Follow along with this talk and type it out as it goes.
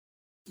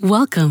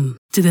Welcome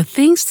to the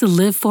Things to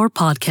Live For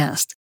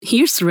podcast.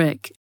 Here's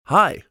Rick.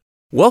 Hi,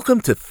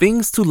 welcome to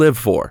Things to Live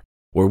For,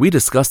 where we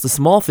discuss the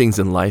small things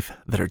in life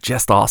that are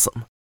just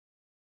awesome.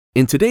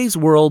 In today's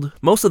world,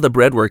 most of the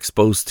bread we're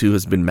exposed to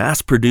has been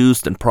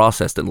mass-produced and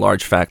processed in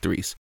large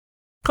factories.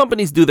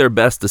 Companies do their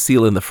best to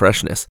seal in the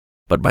freshness,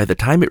 but by the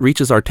time it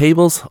reaches our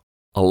tables,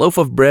 a loaf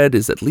of bread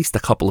is at least a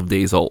couple of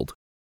days old.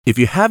 If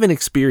you haven't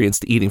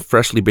experienced eating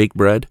freshly baked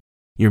bread,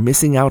 you're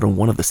missing out on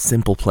one of the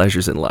simple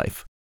pleasures in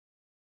life.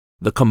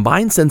 The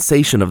combined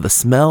sensation of the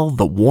smell,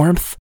 the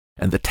warmth,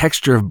 and the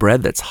texture of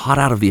bread that's hot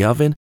out of the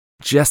oven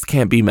just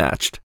can't be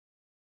matched.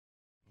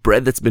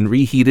 Bread that's been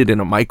reheated in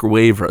a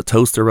microwave or a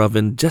toaster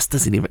oven just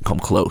doesn't even come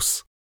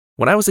close.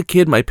 When I was a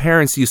kid, my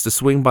parents used to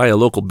swing by a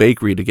local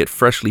bakery to get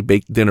freshly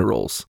baked dinner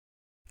rolls.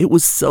 It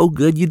was so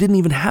good you didn't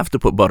even have to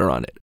put butter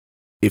on it.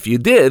 If you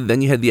did,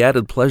 then you had the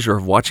added pleasure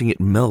of watching it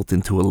melt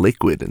into a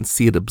liquid and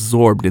see it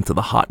absorbed into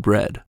the hot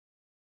bread.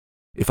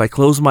 If I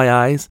close my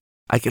eyes,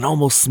 I can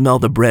almost smell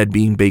the bread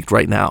being baked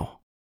right now.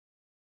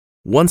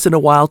 Once in a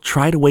while,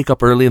 try to wake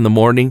up early in the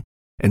morning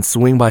and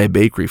swing by a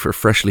bakery for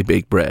freshly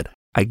baked bread.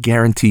 I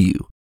guarantee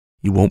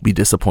you won't be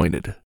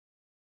disappointed.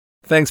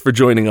 Thanks for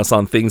joining us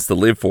on Things to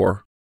Live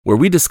For, where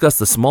we discuss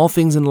the small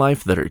things in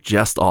life that are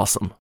just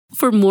awesome.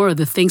 For more of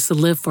the Things to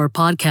Live For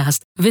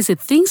podcast, visit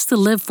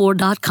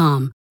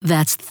thingstolivefor.com.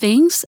 That's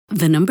things,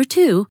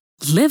 2,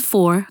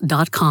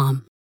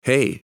 live4.com.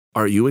 Hey,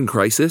 are you in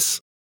crisis?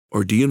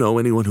 Or do you know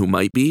anyone who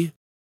might be?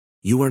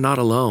 You are not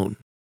alone,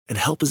 and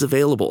help is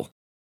available.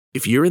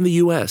 If you're in the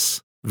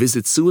U.S.,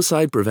 visit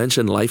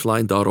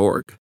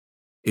suicidepreventionlifeline.org.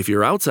 If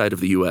you're outside of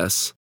the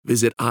U.S.,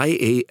 visit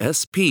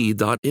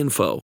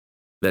iasp.info.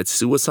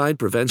 That's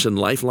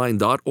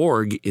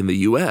suicidepreventionlifeline.org in the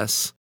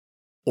U.S.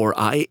 or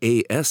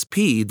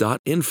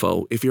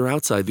iasp.info if you're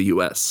outside the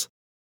U.S.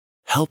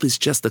 Help is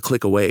just a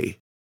click away.